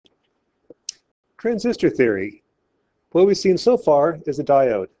Transistor theory. What we've seen so far is a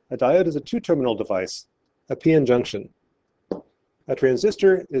diode. A diode is a two-terminal device, a PN junction. A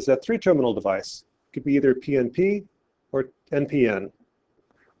transistor is a three-terminal device. It could be either PNP or NPN.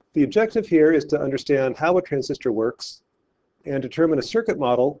 The objective here is to understand how a transistor works and determine a circuit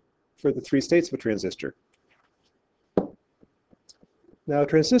model for the three states of a transistor. Now,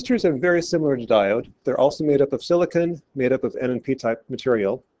 transistors are very similar to diode. They're also made up of silicon, made up of N and P type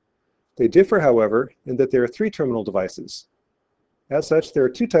material. They differ, however, in that they are three-terminal devices. As such, there are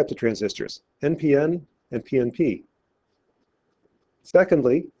two types of transistors, NPN and PNP.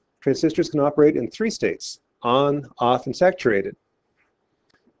 Secondly, transistors can operate in three states, on, off, and saturated.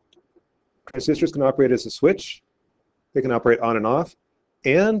 Transistors can operate as a switch, they can operate on and off,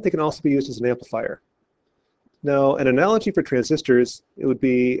 and they can also be used as an amplifier. Now, an analogy for transistors, it would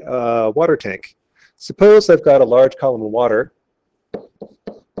be a water tank. Suppose I've got a large column of water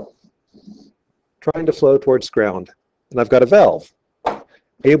trying to flow towards ground, and I've got a valve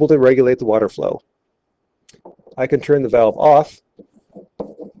able to regulate the water flow. I can turn the valve off,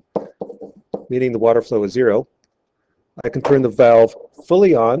 meaning the water flow is zero. I can turn the valve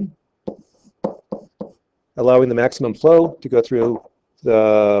fully on, allowing the maximum flow to go through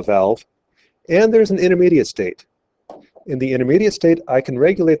the valve. And there's an intermediate state. In the intermediate state, I can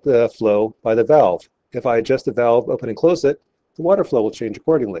regulate the flow by the valve. If I adjust the valve, open and close it, the water flow will change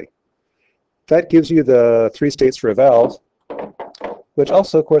accordingly. That gives you the three states for a valve, which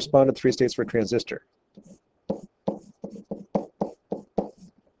also correspond to three states for a transistor.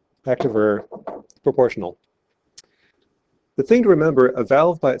 Active or proportional. The thing to remember, a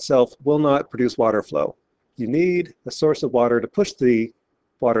valve by itself will not produce water flow. You need a source of water to push the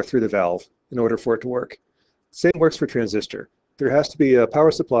water through the valve in order for it to work. Same works for transistor. There has to be a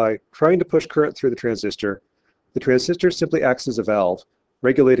power supply trying to push current through the transistor. The transistor simply acts as a valve,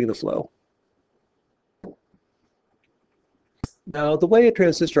 regulating the flow. Now, the way a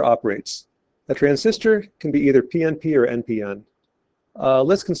transistor operates. A transistor can be either PNP or NPN.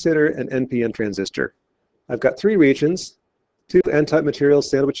 Let's consider an NPN transistor. I've got three regions, two N-type materials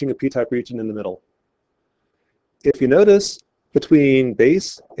sandwiching a P-type region in the middle. If you notice, between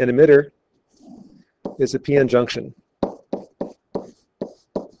base and emitter is a PN junction.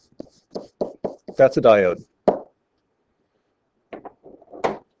 That's a diode.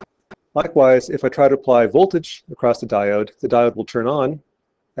 Likewise, if I try to apply voltage across the diode will turn on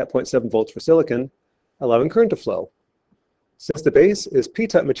at 0.7 volts for silicon, allowing current to flow. Since the base is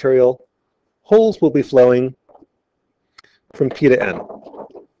P-type material, holes will be flowing from P to N,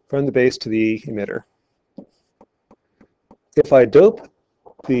 from the base to the emitter. If I dope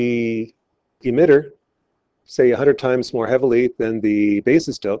the emitter, say 100 times more heavily than the base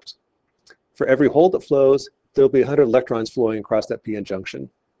is doped, for every hole that flows, there will be 100 electrons flowing across that PN junction.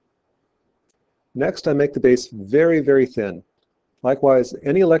 Next, I make the base very, very thin. Likewise,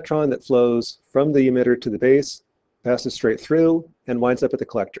 any electron that flows from the emitter to the base passes straight through and winds up at the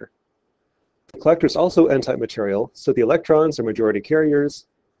collector. The collector is also N-type material, so the electrons are majority carriers,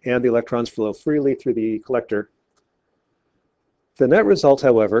 and the electrons flow freely through the collector. The net result,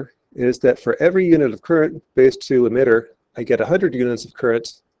 however, is that for every unit of current base to emitter, I get 100 units of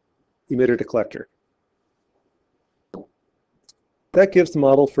current emitter to collector. That gives the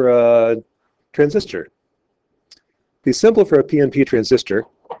model for a transistor. The symbol for a PNP transistor,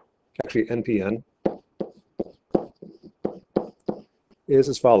 actually NPN, is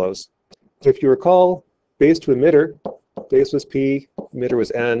as follows. If you recall, base to emitter, base was P, emitter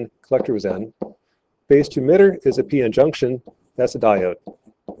was N, collector was N. Base to emitter is a PN junction, that's a diode.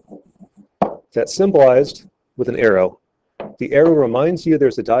 That's symbolized with an arrow. The arrow reminds you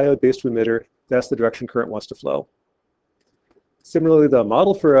there's a diode base to emitter, that's the direction current wants to flow. Similarly, the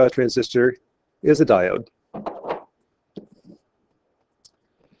model for a transistor is a diode.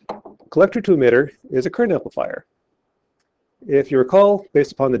 Collector to emitter is a current amplifier. If you recall,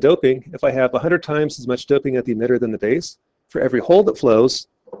 based upon the doping, if I have 100 times as much doping at the emitter than the base, for every hole that flows,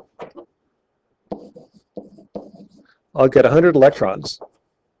 I'll get 100 electrons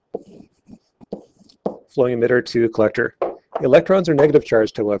flowing emitter to collector. Electrons are negative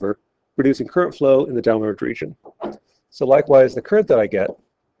charged, however, reducing current flow in the downward region. So likewise, the current that I get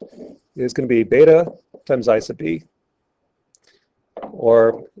is going to be beta times I sub B,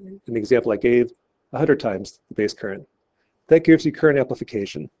 or in the example I gave, 100 times the base current. That gives you current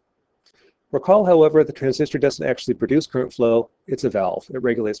amplification. Recall, however, the transistor doesn't actually produce current flow, it's a valve. It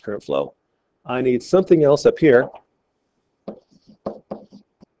regulates current flow. I need something else up here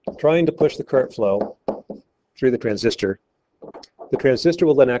trying to push the current flow through the transistor. The transistor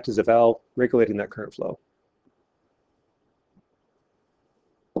will then act as a valve regulating that current flow.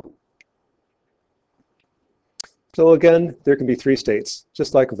 So again, there can be three states,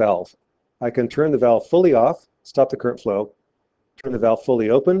 just like a valve. I can turn the valve fully off, stop the current flow, turn the valve fully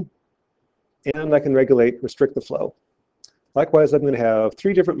open, and I can restrict the flow. Likewise, I'm going to have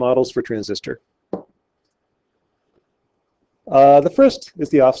three different models for transistor. The first is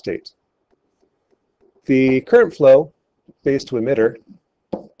the off state. The current flow, base to emitter,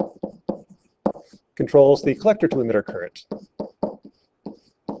 controls the collector to emitter current.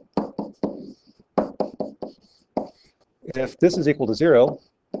 If this is equal to 0,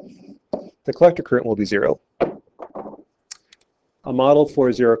 the collector current will be 0. A model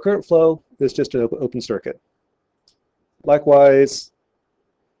for zero current flow is just an open circuit. Likewise,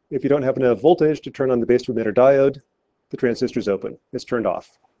 if you don't have enough voltage to turn on the base to emitter diode, the transistor is open. It's turned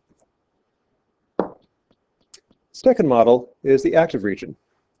off. Second model is the active region.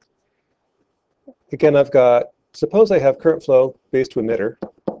 Again, suppose I have current flow base to emitter.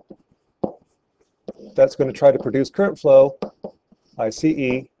 That's going to try to produce current flow, ICE,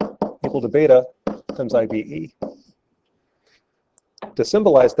 equal to beta times IBE. To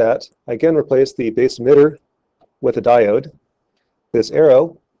symbolize that, I again replace the base emitter with a diode. This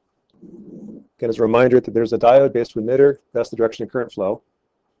arrow, again, is a reminder that there's a diode base to emitter. That's the direction of current flow.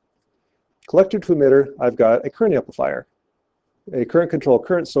 Collector to emitter, I've got a current amplifier, a current control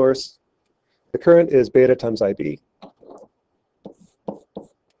current source. The current is beta times IB.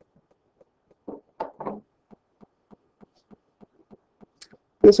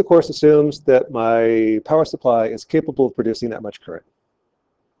 This, of course, assumes that my power supply is capable of producing that much current.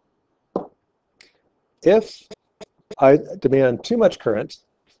 If I demand too much current,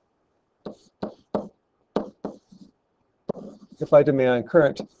 if I demand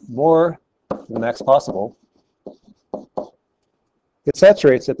current more than the max possible, it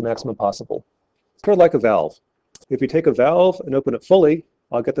saturates at the maximum possible. It's sort of like a valve. If you take a valve and open it fully,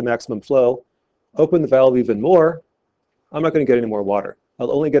 I'll get the maximum flow. Open the valve even more, I'm not going to get any more water.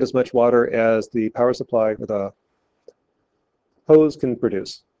 I'll only get as much water as the power supply or the hose can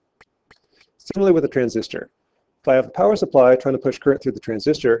produce. Similarly with a transistor. If I have a power supply trying to push current through the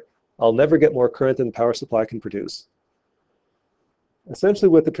transistor, I'll never get more current than the power supply can produce. Essentially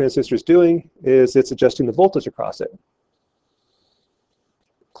what the transistor is doing is it's adjusting the voltage across it.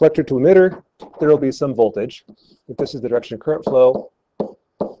 Collector to emitter, there will be some voltage. If this is the direction of current flow,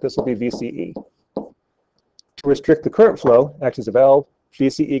 this will be VCE. To restrict the current flow, act as a valve,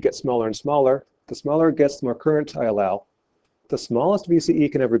 VCE gets smaller and smaller. The smaller it gets, the more current I allow. The smallest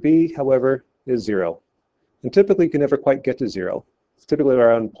VCE can ever be, however, is 0. And typically you can never quite get to 0. It's typically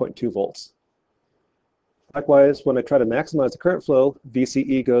around 0.2 volts. Likewise, when I try to maximize the current flow,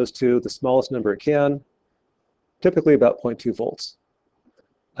 VCE goes to the smallest number it can, typically about 0.2 volts.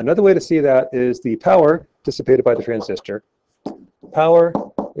 Another way to see that is the power dissipated by the transistor. Power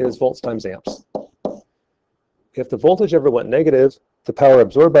is volts times amps. If the voltage ever went negative, the power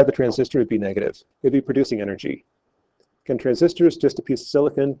absorbed by the transistor would be negative. It'd be producing energy. Again, transistor is just a piece of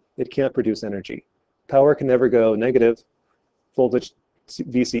silicon. It can't produce energy. Power can never go negative. Voltage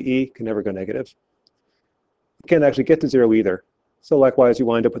VCE can never go negative. It can't actually get to 0 either. So likewise, you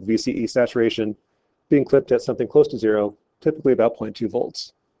wind up with VCE saturation being clipped at something close to 0, typically about 0.2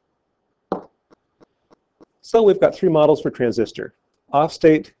 volts. So we've got three models for transistor: off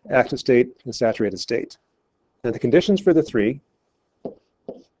state, active state, and saturated state. And the conditions for the three: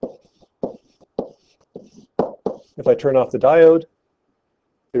 if I turn off the diode,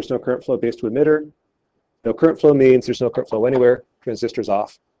 there's no current flow base to emitter. No current flow means there's no current flow anywhere. Transistor's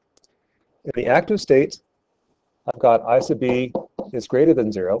off. In the active state, I've got I sub B is greater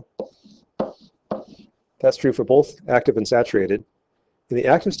than 0. That's true for both active and saturated. In the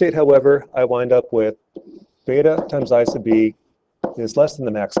active state, however, I wind up with beta times I sub B is less than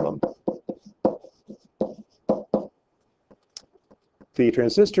the maximum. The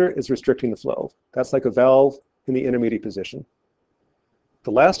transistor is restricting the flow. That's like a valve in the intermediate position.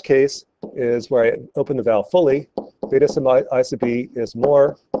 The last case is where I open the valve fully. Beta sub I sub B is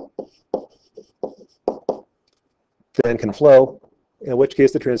more than can flow, in which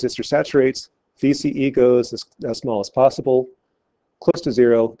case the transistor saturates. VCE goes as small as possible, close to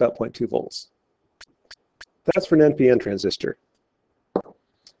 0, about 0.2 volts. That's for an NPN transistor.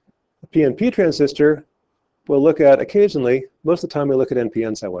 A PNP transistor we'll look at occasionally. Most of the time we look at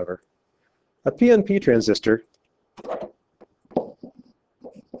NPNs, however. A PNP transistor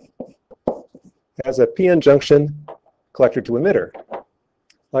has a PN junction collector to emitter.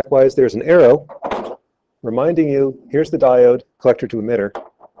 Likewise, there's an arrow reminding you, here's the diode, collector to emitter.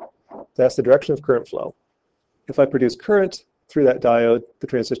 That's the direction of current flow. If I produce current through that diode, the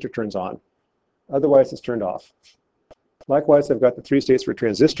transistor turns on. Otherwise, it's turned off. Likewise, I've got the three states for a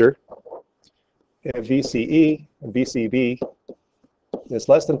transistor. If VCE and VCB is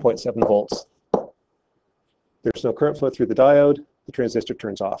less than 0.7 volts, there's no current flow through the diode, the transistor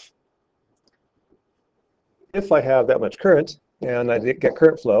turns off. If I have that much current and I get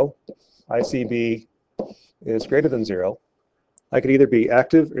current flow, ICB is greater than 0, I could either be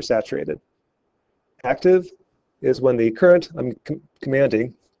active or saturated. Active is when the current I'm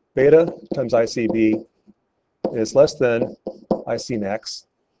commanding, beta times ICB, is less than IC max.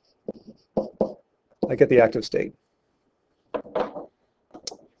 I get the active state.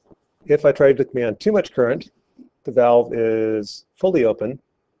 If I try to command too much current, the valve is fully open.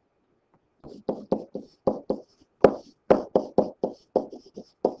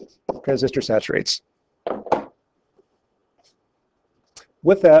 Transistor saturates.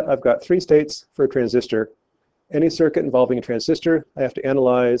 With that, I've got 3 states for a transistor. Any circuit involving a transistor, I have to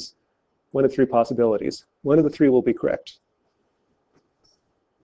analyze one of 3 possibilities. One of the 3 will be correct.